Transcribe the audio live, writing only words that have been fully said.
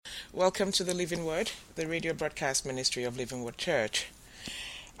Welcome to the Living Word, the radio broadcast ministry of Living Word Church.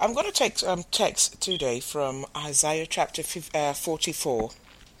 I'm going to take text today from Isaiah chapter 44,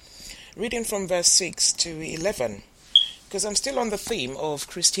 reading from verse 6 to 11, because I'm still on the theme of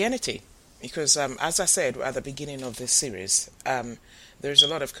Christianity. Because as I said at the beginning of this series, there's a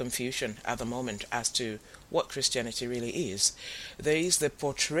lot of confusion at the moment as to what Christianity really is. There is the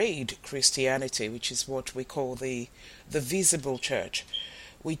portrayed Christianity, which is what we call the visible church,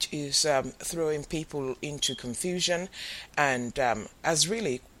 which is throwing people into confusion and has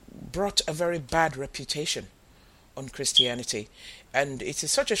really brought a very bad reputation on Christianity. And it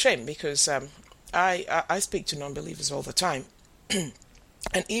is such a shame because I speak to non-believers all the time,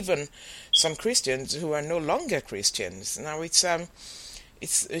 and even some Christians who are no longer Christians. Now it's a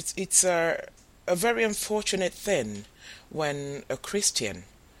very unfortunate thing when a Christian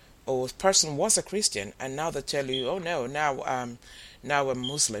or a person was a Christian and now they tell you, oh no, now I'm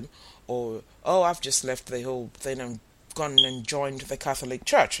Muslim, or oh, I've just left the whole thing and gone and joined the Catholic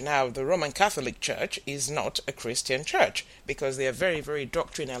Church. Now the Roman Catholic Church is not a Christian church because they are very, very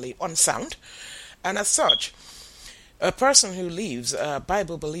doctrinally unsound, and as such, a person who leaves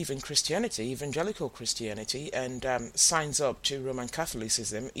Bible-believing Christianity, evangelical Christianity, and signs up to Roman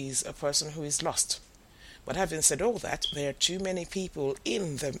Catholicism is a person who is lost. But having said all that, there are too many people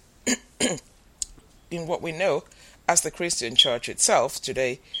in the in what we know as the Christian church itself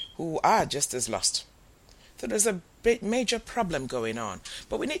today who are just as lost. So there's a major problem going on.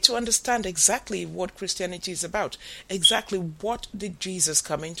 But we need to understand exactly what Christianity is about. Exactly what did Jesus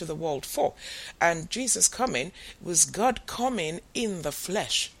come into the world for? And Jesus coming was God coming in the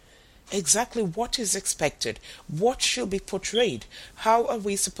flesh. Exactly what is expected. What should be portrayed? How are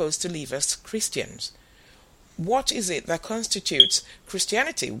we supposed to live as Christians? What is it that constitutes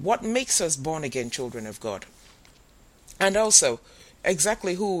Christianity? What makes us born-again children of God? And also,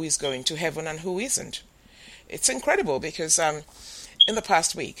 exactly who is going to heaven and who isn't. It's incredible because in the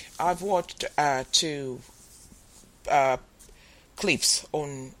past week, I've watched two clips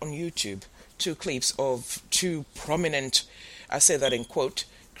on YouTube, two clips of two prominent, I say that in quote,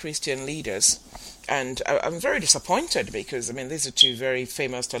 Christian leaders. And I'm very disappointed because, these are two very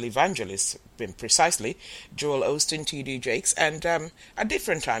famous televangelists, precisely, Joel Osteen, T.D. Jakes, and at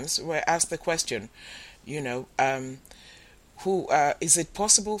different times were asked the question, who is it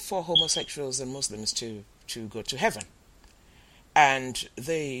possible for homosexuals and Muslims to go to heaven? And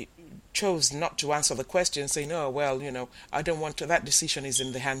they chose not to answer the question, saying, oh, well, I don't want to, that decision is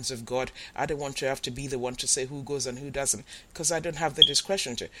in the hands of God. I don't want to have to be the one to say who goes and who doesn't, because I don't have the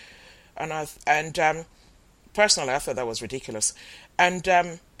discretion to. And personally, I thought that was ridiculous. And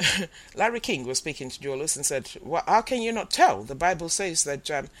Larry King was speaking to Joel Osteen and said, well, how can you not tell? The Bible says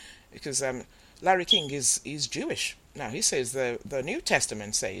that, because Larry King is Jewish. Now, he says the New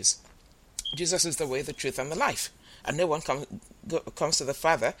Testament says, Jesus is the way, the truth, and the life. And no one comes to the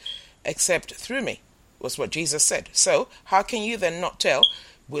Father except through me, was what Jesus said. So, how can you then not tell,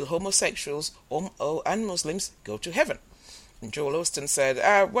 will homosexuals and Muslims go to heaven? And Joel Osteen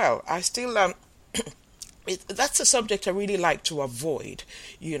said, well, I still... that's a subject I really like to avoid.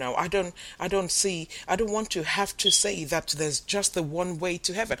 I don't want to have to say that there's just the one way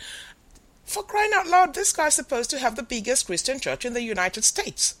to heaven. For crying out loud, this guy's supposed to have the biggest Christian church in the United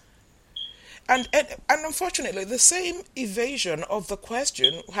States. And unfortunately, the same evasion of the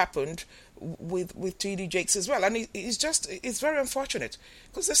question happened with T.D. Jakes as well. And it's very unfortunate,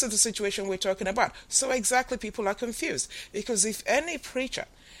 because this is the situation we're talking about. So exactly, people are confused. Because if any preacher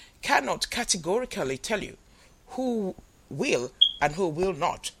cannot categorically tell you who will and who will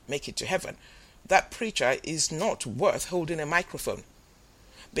not make it to heaven, that preacher is not worth holding a microphone.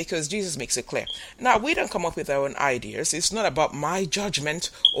 Because Jesus makes it clear. Now, we don't come up with our own ideas. It's not about my judgment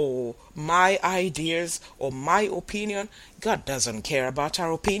or my ideas or my opinion. God doesn't care about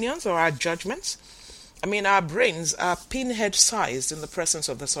our opinions or our judgments. Our brains are pinhead-sized in the presence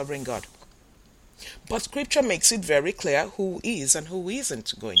of the sovereign God. But Scripture makes it very clear who is and who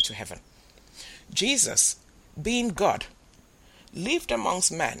isn't going to heaven. Jesus, being God, lived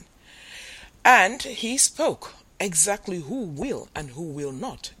amongst men, and he spoke exactly who will and who will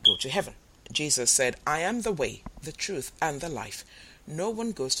not go to heaven. Jesus said, I am the way, the truth, and the life. No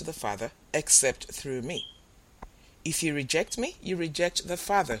one goes to the Father except through me. If you reject me, you reject the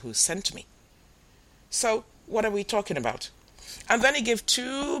Father who sent me. So, what are we talking about? And then he gave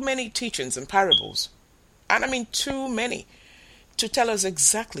too many teachings and parables. And too many, to tell us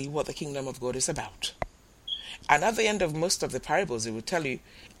exactly what the kingdom of God is about. And at the end of most of the parables, it will tell you,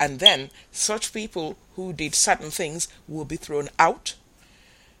 and then such people who did certain things will be thrown out,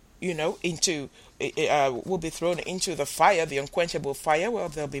 into will be thrown into the fire, the unquenchable fire. Well,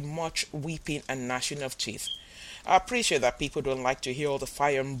 there'll be much weeping and gnashing of teeth. I appreciate that people don't like to hear all the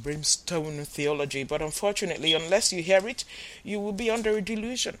fire and brimstone theology, but unfortunately, unless you hear it, you will be under a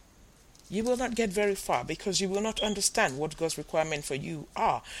delusion. You will not get very far because you will not understand what God's requirement for you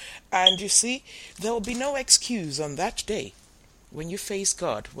are. And you see, there will be no excuse on that day when you face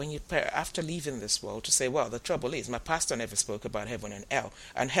God, when you after leaving this world, to say, well, the trouble is my pastor never spoke about heaven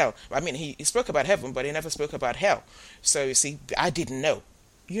and hell. I mean, he spoke about heaven, but he never spoke about hell. So you see, I didn't know.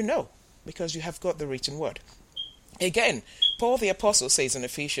 You know, because you have got the written word. Again, Paul the Apostle says in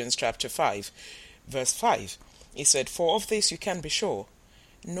Ephesians chapter 5, verse 5, he said, for of this you can be sure,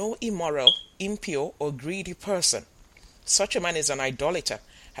 no immoral, impure, or greedy person, such a man is an idolater,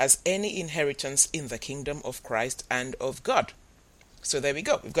 has any inheritance in the kingdom of Christ and of God. So there we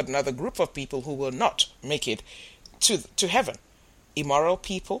go. We've got another group of people who will not make it to heaven. Immoral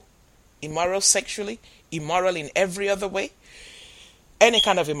people, immoral sexually, immoral in every other way, any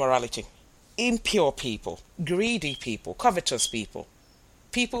kind of immorality. Impure people, greedy people, covetous people,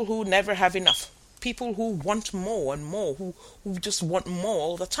 people who never have enough, people who want more and more, who just want more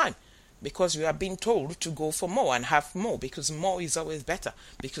all the time, because we are being told to go for more and have more, because more is always better,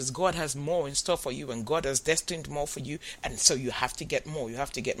 because God has more in store for you and God has destined more for you, and so you have to get more, you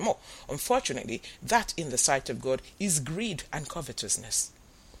have to get more. Unfortunately, that in the sight of God is greed and covetousness.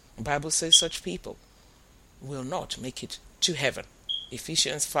 The Bible says such people will not make it to heaven.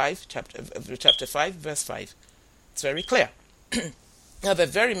 Ephesians 5, chapter 5, verse 5. It's very clear. Now, there are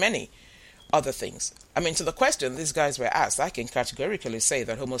very many other things. I mean, to the question these guys were asked, I can categorically say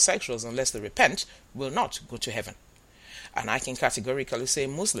that homosexuals, unless they repent, will not go to heaven. And I can categorically say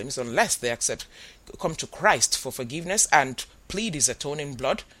Muslims, unless they come to Christ for forgiveness and plead his atoning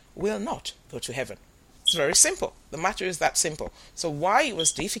blood, will not go to heaven. It's very simple. The matter is that simple. So why it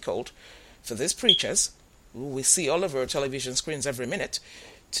was difficult for these preachers, who we see all over our television screens every minute,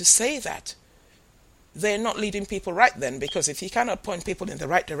 to say that they're not leading people right then, because if you cannot point people in the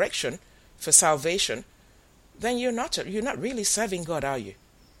right direction for salvation, then you're not really serving God, are you?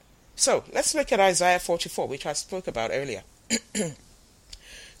 So let's look at Isaiah 44, which I spoke about earlier.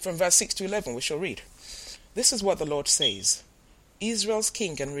 From verse 6 to 11 we shall read. This is what the Lord says, Israel's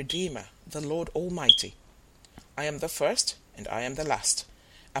King and Redeemer, the Lord Almighty. I am the first and I am the last.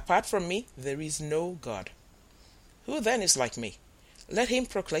 Apart from me there is no God. Who then is like me? Let him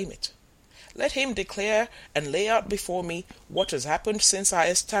proclaim it. Let him declare and lay out before me what has happened since I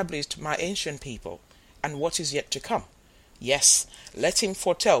established my ancient people, and what is yet to come. Yes, let him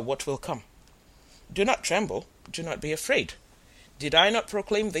foretell what will come. Do not tremble, do not be afraid. Did I not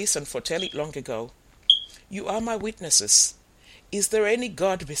proclaim this and foretell it long ago? You are my witnesses. Is there any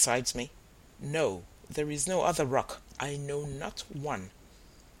God besides me? No, there is no other rock. I know not one.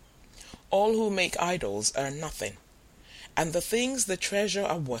 All who make idols are nothing, and the things they treasure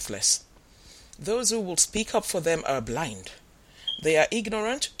are worthless. Those who will speak up for them are blind. They are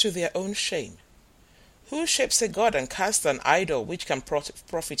ignorant to their own shame. Who shapes a god and casts an idol which can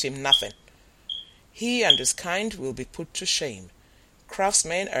profit him nothing? He and his kind will be put to shame.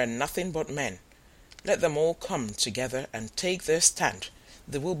 Craftsmen are nothing but men. Let them all come together and take their stand.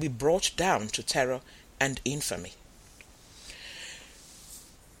 They will be brought down to terror and infamy.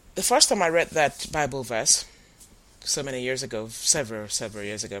 The first time I read that Bible verse, so many years ago, several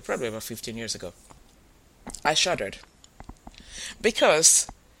years ago, probably about 15 years ago, I shuddered. Because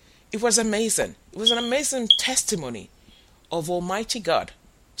it was amazing. It was an amazing testimony of Almighty God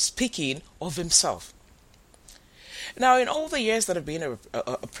speaking of himself. Now, in all the years that I've been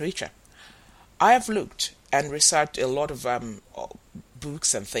a preacher, I have looked and researched a lot of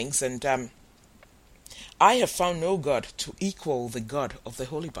books and things, and I have found no God to equal the God of the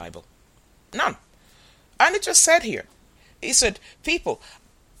Holy Bible. None. And it just said here, he said, people,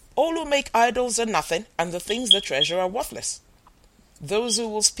 all who make idols are nothing, and the things they treasure are worthless. Those who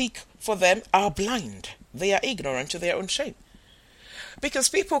will speak for them are blind. They are ignorant to their own shame. Because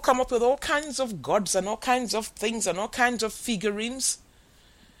people come up with all kinds of gods and all kinds of things and all kinds of figurines.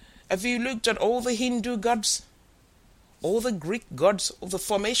 Have you looked at all the Hindu gods? All the Greek gods, of the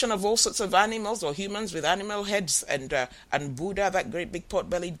formation of all sorts of animals or humans with animal heads, and Buddha, that great big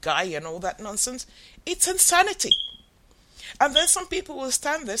pot-bellied guy, and all that nonsense? It's insanity. And then some people will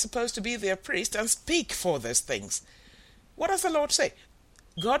stand there, supposed to be their priest, and speak for these things. What does the Lord say?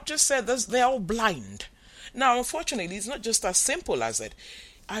 God just said they're all blind. Now, unfortunately, it's not just as simple as it.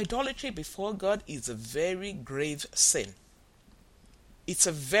 Idolatry before God is a very grave sin. It's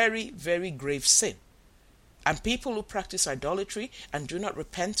a very, very grave sin. And people who practice idolatry and do not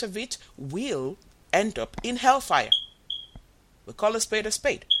repent of it will end up in hellfire. We call a spade a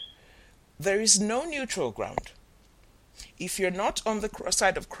spade. There is no neutral ground. If you're not on the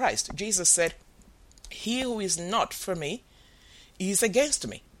side of Christ, Jesus said, he who is not for me is against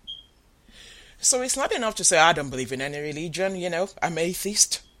me. So it's not enough to say, I don't believe in any religion, I'm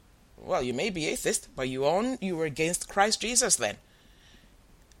atheist. Well, you may be atheist, but you were against Christ Jesus then.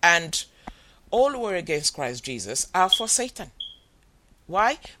 And all who are against Christ Jesus are for Satan.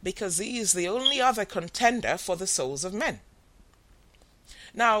 Why? Because he is the only other contender for the souls of men.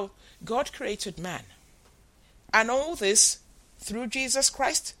 Now, God created man. And all this through Jesus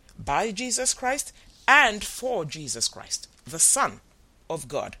Christ, by Jesus Christ, and for Jesus Christ, the Son of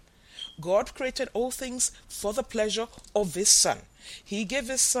God. God created all things for the pleasure of his Son. He gave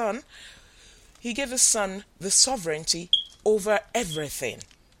his Son the sovereignty over everything,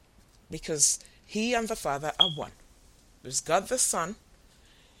 because he and the Father are one. There's God the Son,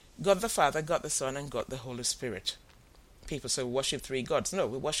 God the Father, God the Son, and God the Holy Spirit. People say we worship three gods. No,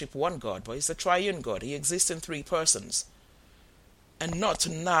 we worship one God, but he's a triune God. He exists in three persons, and not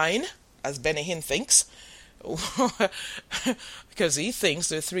 9, as Benny Hinn thinks, because he thinks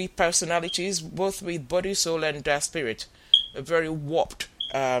there are 3 personalities, both with body, soul, and spirit. A very warped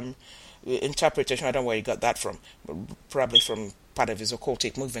interpretation. I don't know where he got that from. Probably from part of his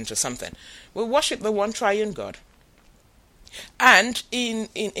occultic movement or something. We worship the one triune God. And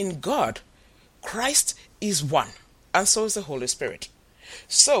in God, Christ is one, and so is the Holy Spirit.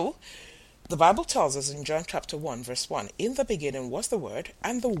 So, the Bible tells us in John chapter 1, verse 1, in the beginning was the Word,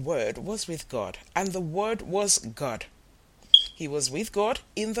 and the Word was with God, and the Word was God. He was with God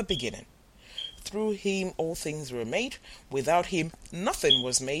in the beginning. Through him all things were made. Without him nothing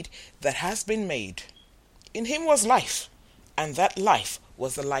was made that has been made. In him was life, and that life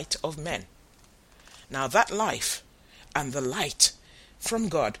was the light of men. Now that life and the light from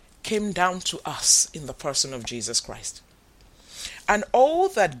God came down to us in the person of Jesus Christ. And all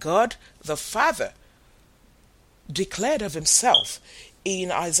that God the Father declared of himself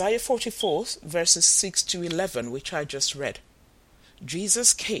in Isaiah 44 verses 6 to 11, which I just read,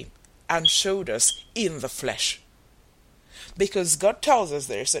 Jesus came and showed us in the flesh. Because God tells us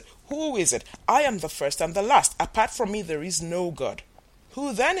there, he said, who is it? I am the first and the last. Apart from me there is no God.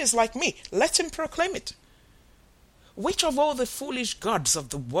 Who then is like me? Let him proclaim it. Which of all the foolish gods of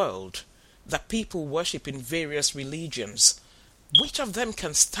the world that people worship in various religions, which of them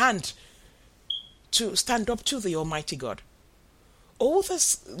can stand up to the Almighty God? All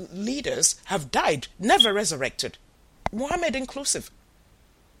the leaders have died, never resurrected. Muhammad inclusive.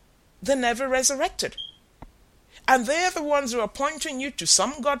 They never resurrected. And they're the ones who are pointing you to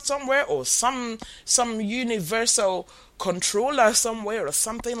some God somewhere, or some universal controller somewhere, or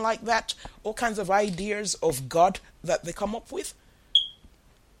something like that. All kinds of ideas of God that they come up with.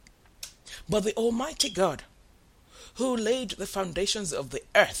 But the Almighty God, who laid the foundations of the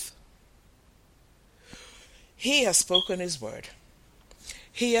earth, he has spoken his word.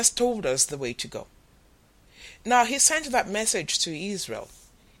 He has told us the way to go. Now, he sent that message to Israel.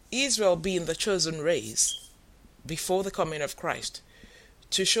 Israel being the chosen race before the coming of Christ,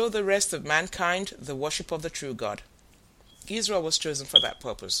 to show the rest of mankind the worship of the true God. Israel was chosen for that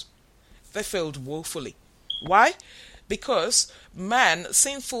purpose. They failed woefully. Why? Because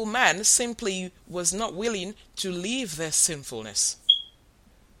sinful man, simply was not willing to leave their sinfulness.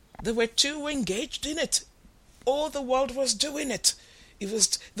 They were too engaged in it. All the world was doing it.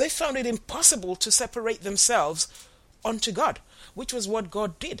 They found it impossible to separate themselves unto God, which was what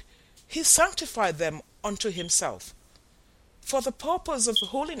God did. He sanctified them unto himself for the purpose of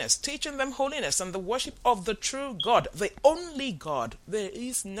holiness, teaching them holiness and the worship of the true God, the only God. There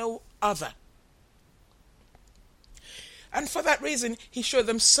is no other. And for that reason, he showed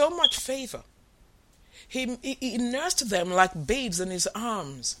them so much favor. He nursed them like babes in his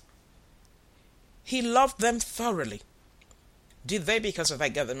arms. He loved them thoroughly. Did they because of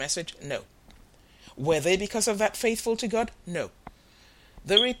that get the message? No. Were they because of that faithful to God? No.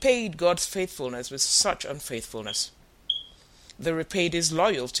 They repaid God's faithfulness with such unfaithfulness. They repaid his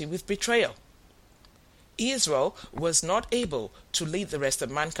loyalty with betrayal. Israel was not able to lead the rest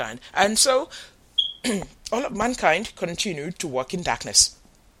of mankind, and so all of mankind continued to walk in darkness.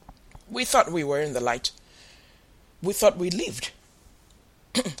 We thought we were in the light. We thought we lived,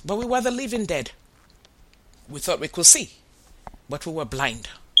 but we were the living dead. We thought we could see, but we were blind.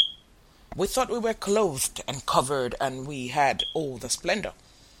 We thought we were clothed and covered and we had all the splendor.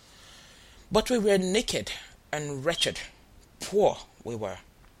 But we were naked and wretched. Poor we were.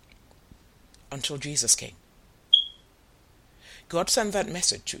 Until Jesus came. God sent that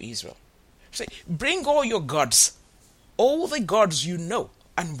message to Israel. Say, bring all your gods, all the gods you know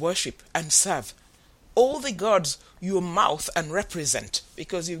and worship and serve. all the gods you mouth and represent,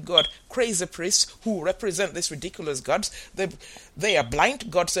 because you've got crazy priests who represent these ridiculous gods. They are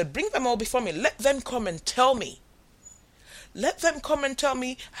blind. God said, bring them all before me. Let them come and tell me. Let them come and tell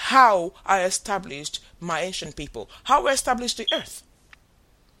me how I established my ancient people, how I established the earth.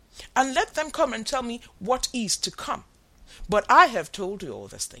 And let them come and tell me what is to come. But I have told you all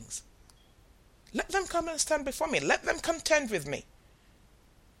these things. Let them come and stand before me. Let them contend with me.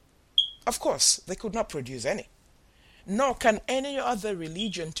 Of course, they could not produce any. Nor can any other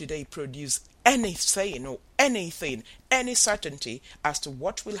religion today produce any saying or anything, any certainty as to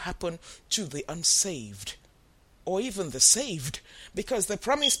what will happen to the unsaved or even the saved, because they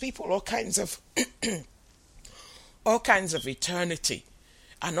promise people all kinds of all kinds of eternity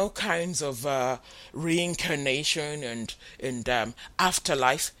and all kinds of reincarnation and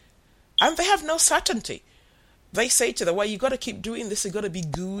afterlife, and they have no certainty. They say to them, well, you got to keep doing this, you got to be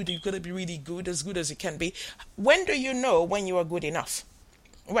good, you got to be really good as you can be. When do you know when you are good enough?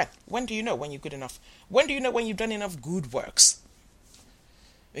 When do you know when you're good enough? When do you know when you've done enough good works?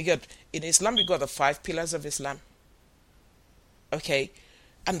 In Islam, we got the 5 pillars of Islam. Okay,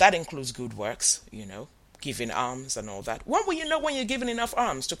 and that includes good works, giving alms and all that. When will you know when you're giving enough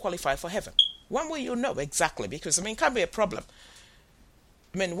alms to qualify for heaven? When will you know exactly? Because, it can be a problem.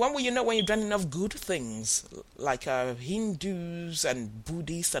 When will you know when you've done enough good things, like Hindus and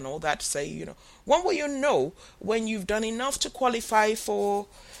Buddhists and all that say, when will you know when you've done enough to qualify for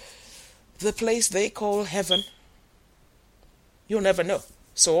the place they call heaven? You'll never know.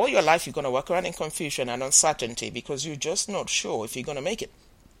 So all your life you're going to walk around in confusion and uncertainty because you're just not sure if you're going to make it.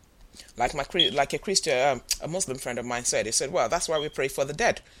 Like a Christian, a Muslim friend of mine said, he said, well, that's why we pray for the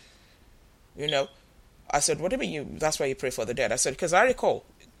dead. I said, what do you mean that's why you pray for the dead? I said, because I recall,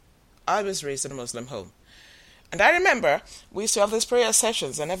 I was raised in a Muslim home. And I remember we used to have these prayer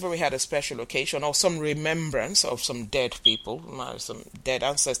sessions whenever we had a special occasion or some remembrance of some dead people, some dead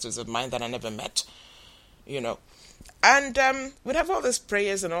ancestors of mine that I never met, And we'd have all these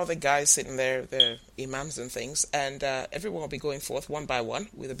prayers and all the guys sitting there, the imams and things, and everyone will be going forth one by one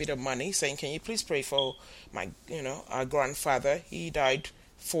with a bit of money saying, can you please pray for our grandfather? He died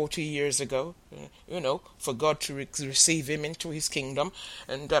 40 years ago, for God to receive him into his kingdom.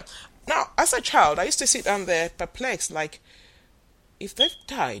 And now, as a child, I used to sit down there perplexed, like, if they've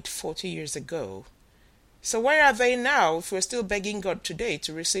died 40 years ago, so where are they now if we're still begging God today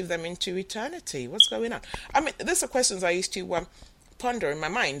to receive them into eternity? What's going on? These are questions I used to ponder in my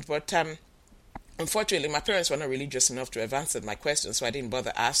mind, but unfortunately, my parents were not religious enough to have answered my questions, so I didn't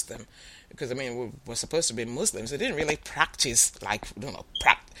bother ask them. Because, we were supposed to be Muslims. They didn't really practice like,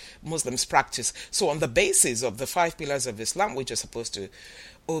 Muslims practice. So on the basis of the 5 pillars of Islam, which are supposed to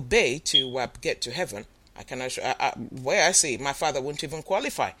obey to get to heaven, I can assure, where I see my father won't even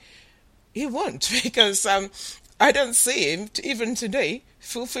qualify. He won't, because I don't see him, even today,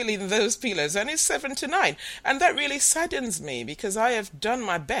 fulfilling those pillars, and he's 79. And that really saddens me, because I have done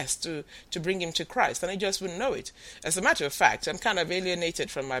my best to bring him to Christ, and I just wouldn't know it. As a matter of fact, I'm kind of alienated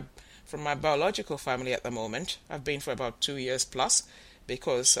from my biological family at the moment. I've been for about 2 years plus,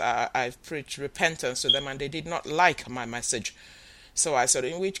 because I've preached repentance to them, and they did not like my message. So I said,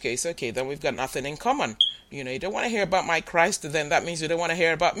 in which case, okay, then we've got nothing in common. You don't want to hear about my Christ, then that means you don't want to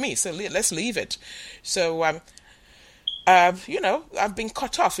hear about me. So let's leave it. So, I've been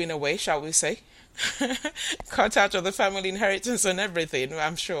cut off in a way, shall we say. Cut out of the family inheritance and everything,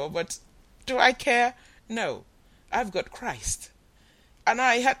 I'm sure. But do I care? No. I've got Christ. And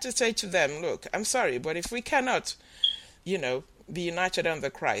I had to say to them, look, I'm sorry, but if we cannot, be united under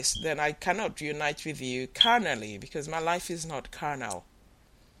Christ, then I cannot unite with you carnally, because my life is not carnal.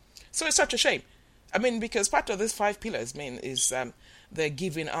 So it's such a shame. Because part of these 5 pillars is the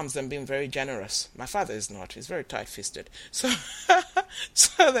giving alms and being very generous. My father is not. He's very tight-fisted. So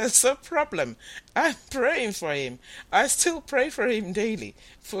there's a problem. I'm praying for him. I still pray for him daily,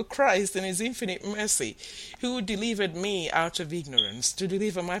 for Christ in his infinite mercy, who delivered me out of ignorance, to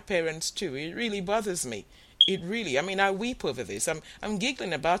deliver my parents too. It really bothers me. It really, I weep over this. I'm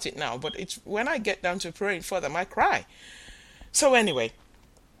giggling about it now, but it's when I get down to praying for them, I cry. So anyway,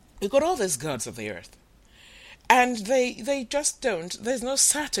 we've got all these gods of the earth. And they just don't, there's no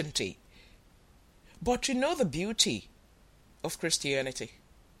certainty. But the beauty of Christianity,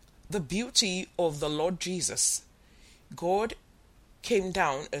 the beauty of the Lord Jesus. God came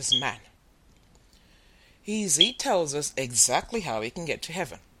down as man. He tells us exactly how we can get to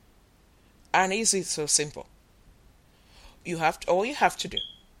heaven. And is it so simple? All you have to do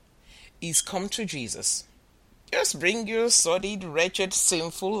is come to Jesus. Just bring your sordid, wretched,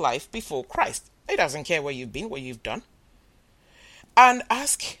 sinful life before Christ. He doesn't care where you've been, what you've done. And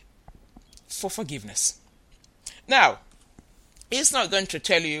ask for forgiveness. Now, he's not going to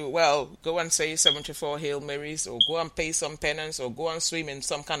tell you, well, go and say 74 Hail Marys, or go and pay some penance, or go and swim in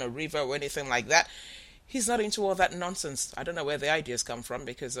some kind of river or anything like that. He's not into all that nonsense. I don't know where the ideas come from,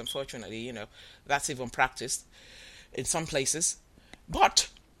 because unfortunately, that's even practiced in some places. But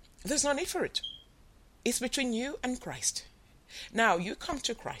there's no need for it. It's between you and Christ. Now, you come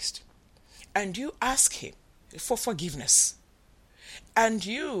to Christ and you ask him for forgiveness. And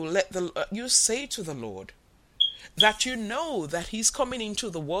you say to the Lord that you know that he's coming into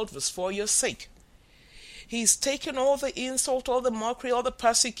the world was for your sake. He's taken all the insult, all the mockery, all the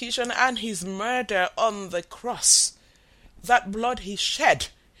persecution, and his murder on the cross. That blood he shed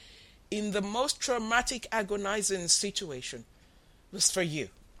in the most traumatic, agonizing situation was for you.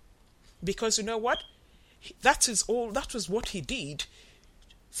 Because you know what? That was what he did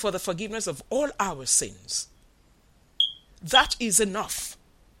for the forgiveness of all our sins. That is enough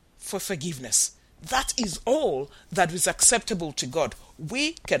for forgiveness. That is all that is acceptable to God.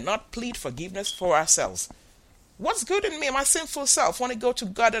 We cannot plead forgiveness for ourselves. What's good in me, my sinful self? Want to go to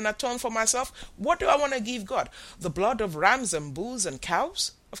God and atone for myself? What do I want to give God? The blood of rams and bulls and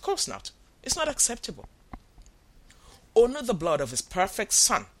cows? Of course not. It's not acceptable. Only the blood of his perfect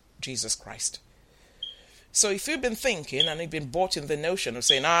Son, Jesus Christ. So if you've been thinking and you've been bought in the notion of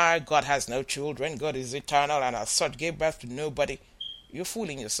saying, God has no children, God is eternal and as such gave birth to nobody, you're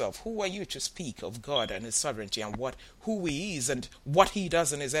fooling yourself. Who are you to speak of God and his sovereignty and who he is and what he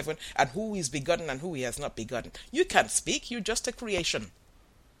does in his heaven and who he's begotten and who he has not begotten? You can't speak. You're just a creation.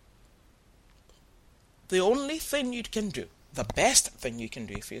 The only thing you can do, the best thing you can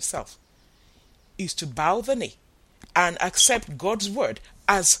do for yourself, is to bow the knee and accept God's word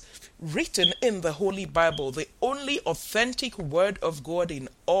as written in the Holy Bible, the only authentic word of God in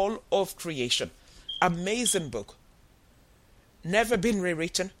all of creation. Amazing book. Never been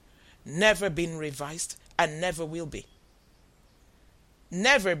rewritten, never been revised, and never will be.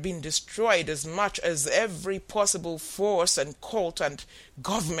 Never been destroyed as much as every possible force and cult and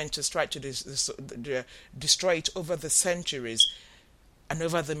government has tried to destroy it over the centuries and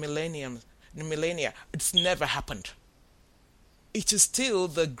over the millennia. It's never happened. It is still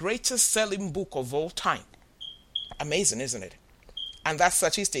the greatest selling book of all time. Amazing, isn't it? And that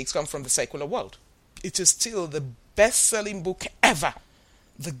statistics come from the secular world. It is still the best-selling book ever,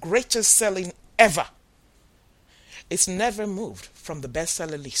 the greatest selling ever. It's never moved from the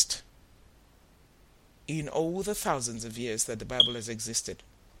bestseller list in all the thousands of years that the Bible has existed.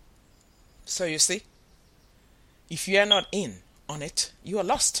 So you see, if you are not in on it, you are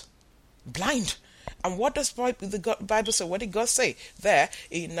lost, blind. And what does the Bible say? What did God say there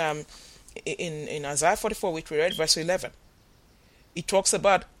in Isaiah 44, which we read, verse 11? It talks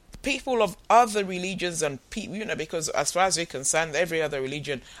about people of other religions and people, because as far as we're concerned, every other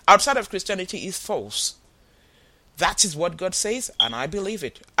religion outside of Christianity is false. That is what God says, and I believe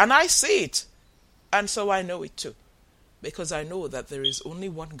it, and I see it, and so I know it too, because I know that there is only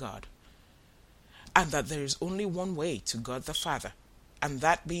one God, and that there is only one way to God the Father, and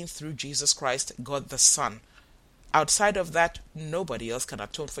that being through Jesus Christ, God the Son. Outside of that, nobody else can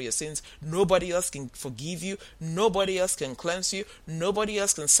atone for your sins. Nobody else can forgive you. Nobody else can cleanse you. Nobody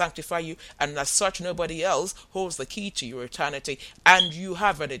else can sanctify you. And as such, nobody else holds the key to your eternity. And you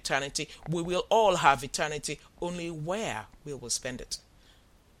have an eternity. We will all have eternity. Only where we will spend it.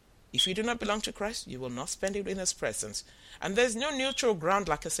 If you do not belong to Christ, you will not spend it in his presence. And there's no neutral ground,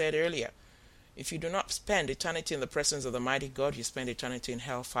 like I said earlier. If you do not spend eternity in the presence of the mighty God, you spend eternity in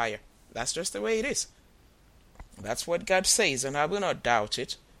hellfire. That's just the way it is. That's what God says, and I will not doubt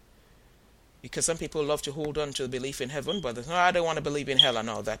it. Because some people love to hold on to the belief in heaven, but no, I don't want to believe in hell and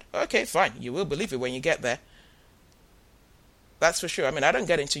all that. Okay, fine. You will believe it when you get there. That's for sure. I don't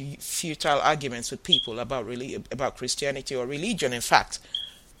get into futile arguments with people about Christianity or religion, in fact.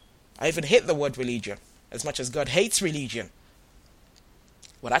 I even hate the word religion, as much as God hates religion.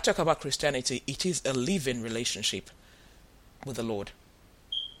 When I talk about Christianity, it is a living relationship with the Lord.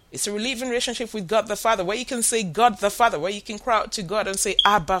 It's a living relationship with God the Father, where you can say God the Father, where you can cry out to God and say,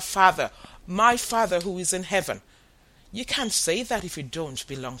 Abba Father, my Father who is in heaven. You can't say that if you don't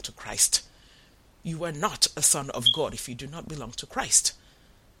belong to Christ. You are not a son of God if you do not belong to Christ.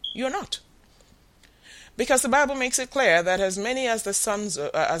 You're not. Because the Bible makes it clear that as many as the sons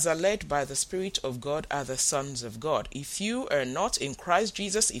as are led by the Spirit of God are the sons of God. If you are not in Christ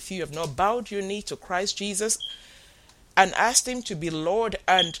Jesus, if you have not bowed your knee to Christ Jesus and asked him to be Lord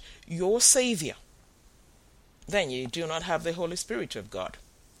and your Savior, then you do not have the Holy Spirit of God.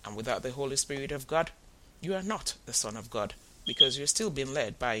 And without the Holy Spirit of God, you are not the Son of God, because you're still being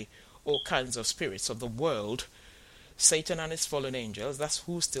led by all kinds of spirits of the world, Satan and his fallen angels. That's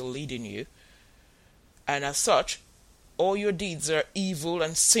who's still leading you. And as such, all your deeds are evil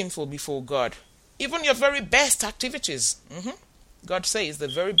and sinful before God. Even your very best activities. God says the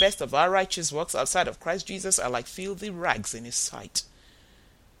very best of our righteous works outside of Christ Jesus are like filthy rags in his sight.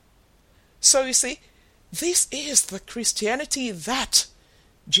 So you see, this is the Christianity that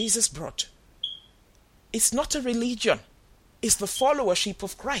Jesus brought. It's not a religion. It's the followership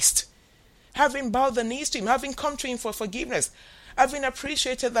of Christ. Having bowed the knees to him, having come to him for forgiveness, having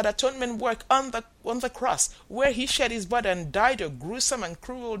appreciated that atonement work on the cross, where he shed his blood and died a gruesome and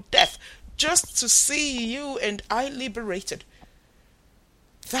cruel death, just to see you and I liberated.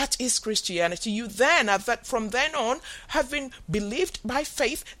 That is Christianity. You then, from then on, having believed by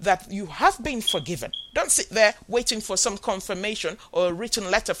faith that you have been forgiven. Don't sit there waiting for some confirmation or a written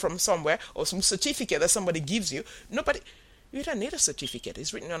letter from somewhere or some certificate that somebody gives you. You don't need a certificate.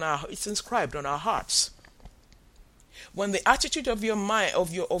 It's inscribed on our hearts. When the attitude of your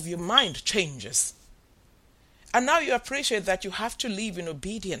mind changes, and now you appreciate that you have to live in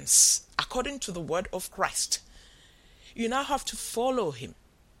obedience according to the word of Christ. You now have to follow him.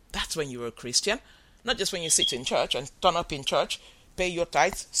 That's when you're a Christian. Not just when you sit in church and turn up in church, pay your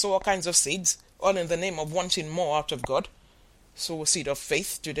tithes, sow all kinds of seeds, all in the name of wanting more out of God. Sow a seed of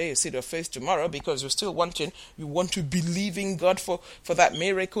faith today, a seed of faith tomorrow, because you want to believe in God for that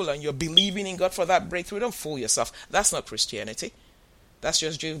miracle, and you're believing in God for that breakthrough. Don't fool yourself. That's not Christianity. That's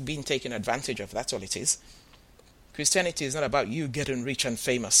just you being taken advantage of. That's all it is. Christianity is not about you getting rich and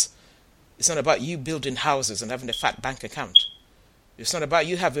famous. It's not about you building houses and having a fat bank account. It's not about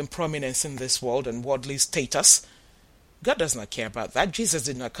you having prominence in this world and worldly status. God does not care about that. Jesus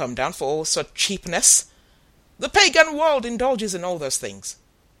did not come down for all such cheapness. The pagan world indulges in all those things.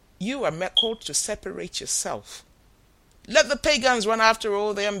 You are called to separate yourself. Let the pagans run after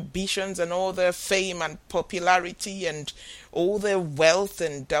all their ambitions and all their fame and popularity and all their wealth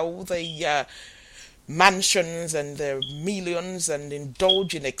and all their mansions and their millions, and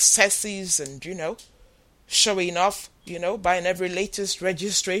indulge in excesses and, showing off, buying every latest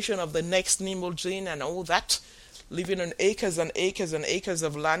registration of the next limousine and all that, living on acres and acres and acres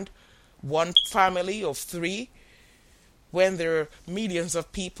of land, one family of 3, when there are millions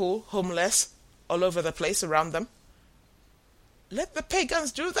of people homeless all over the place around them. Let the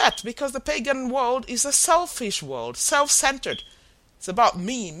pagans do that, because the pagan world is a selfish world, self-centered. It's about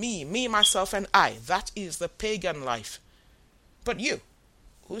me, myself, and I. That is the pagan life. But you,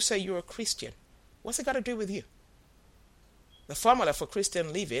 who say you're a Christian, what's it got to do with you? The formula for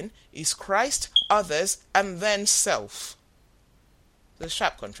Christian living is Christ, others, and then self. There's a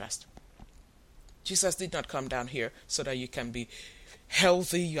sharp contrast. Jesus did not come down here so that you can be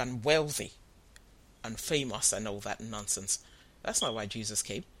healthy and wealthy and famous and all that nonsense. That's not why Jesus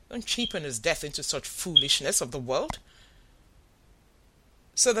came. Don't cheapen his death into such foolishness of the world.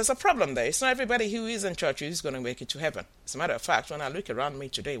 So there's a problem there. It's not everybody who is in church who is going to make it to heaven. As a matter of fact, when I look around me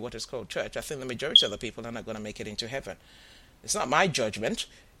today, what is called church, I think the majority of the people are not going to make it into heaven. It's not my judgment.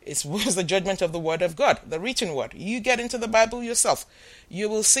 It's the judgment of the word of God, the written word. You get into the Bible yourself. You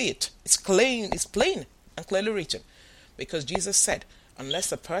will see it. It's plain and clearly written. Because Jesus said,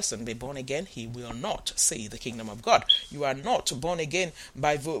 unless a person be born again, he will not see the kingdom of God. You are not born again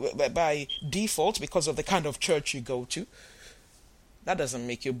by default because of the kind of church you go to. That doesn't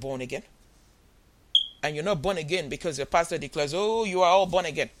make you born again. And you're not born again because your pastor declares, oh, you are all born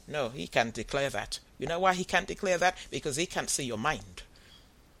again. No, he can't declare that. You know why he can't declare that? Because he can't see your mind.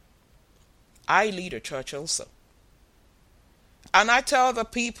 I lead a church also. And I tell the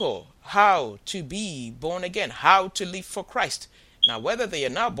people how to be born again, how to live for Christ. Now, whether they are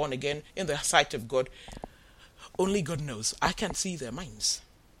now born again in the sight of God, only God knows. I can't see their minds.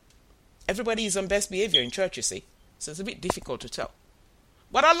 Everybody is on best behavior in church, you see. So it's a bit difficult to tell.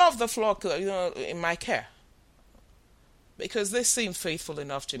 But I love the flock, in my care. Because they seem faithful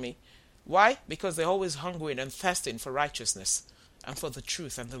enough to me. Why? Because they're always hungry and thirsting for righteousness and for the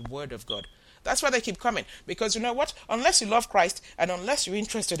truth and the word of God. That's why they keep coming. Because you know what? Unless you love Christ and unless you're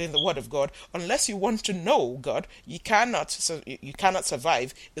interested in the word of God, unless you want to know God, you cannot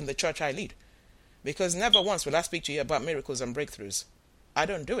survive in the church I lead. Because never once will I speak to you about miracles and breakthroughs. I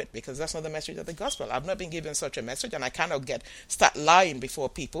don't do it because that's not the message of the gospel. I've not been given such a message, and I cannot start lying before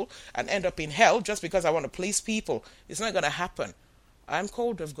people and end up in hell just because I want to please people. It's not going to happen. I'm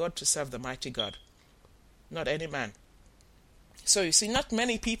called of God to serve the mighty God, not any man. So you see, not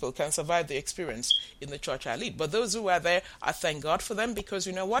many people can survive the experience in the church I lead. But those who are there, I thank God for them, because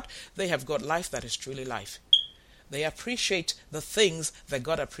you know what? They have got life that is truly life. They appreciate the things that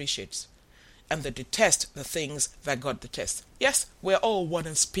God appreciates. And they detest the things that God detests. Yes, we're all one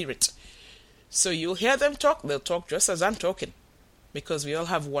in spirit. So you'll hear them talk, they'll talk just as I'm talking. Because we all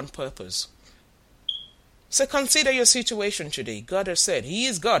have one purpose. So consider your situation today. God has said He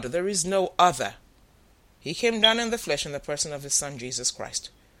is God. There is no other. He came down in the flesh in the person of His Son, Jesus Christ.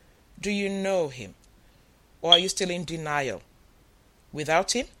 Do you know Him? Or are you still in denial?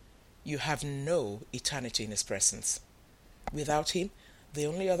 Without Him, you have no eternity in His presence. Without Him, the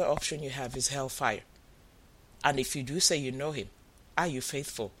only other option you have is hellfire. And if you do say you know Him, are you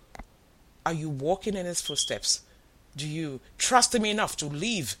faithful? Are you walking in His footsteps? Do you trust Him enough to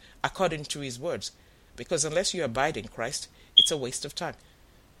live according to His words? Because unless you abide in Christ, it's a waste of time.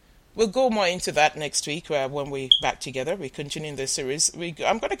 We'll go more into that next week when we're back together. We continue this series.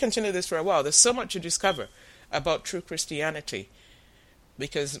 I'm going to continue this for a while. There's so much to discover about true Christianity,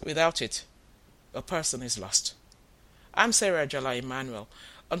 because without it, a person is lost. I'm Sarah Jala Emmanuel.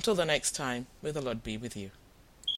 Until the next time, may the Lord be with you.